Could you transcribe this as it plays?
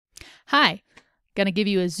Hi, going to give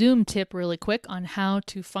you a Zoom tip really quick on how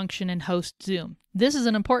to function and host Zoom. This is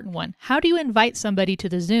an important one. How do you invite somebody to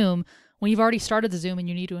the Zoom when you've already started the Zoom and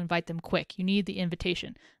you need to invite them quick? You need the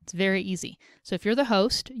invitation. It's very easy. So if you're the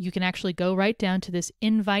host, you can actually go right down to this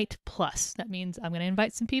Invite Plus. That means I'm going to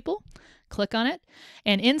invite some people. Click on it.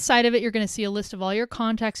 And inside of it, you're going to see a list of all your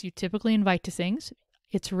contacts you typically invite to things.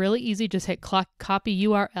 It's really easy. Just hit copy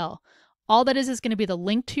URL. All that is going to be the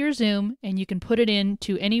link to your Zoom, and you can put it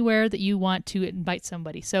into anywhere that you want to invite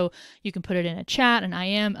somebody. So you can put it in a chat, an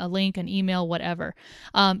IM, a link, an email, whatever.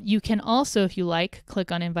 You can also, if you like,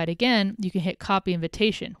 click on invite again. You can hit copy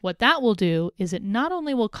invitation. What that will do is it not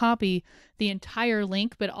only will copy the entire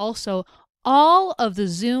link, but also all of the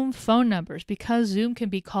Zoom phone numbers, because Zoom can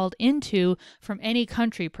be called into from any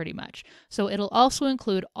country pretty much. So it'll also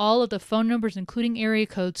include all of the phone numbers, including area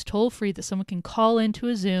codes, toll free, that someone can call into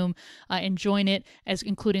a Zoom and join it, as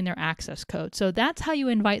including their access code. So that's how you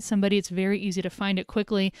invite somebody. It's very easy to find it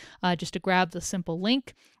quickly, just to grab the simple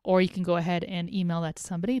link, or you can go ahead and email that to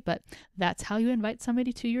somebody, but that's how you invite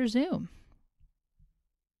somebody to your Zoom.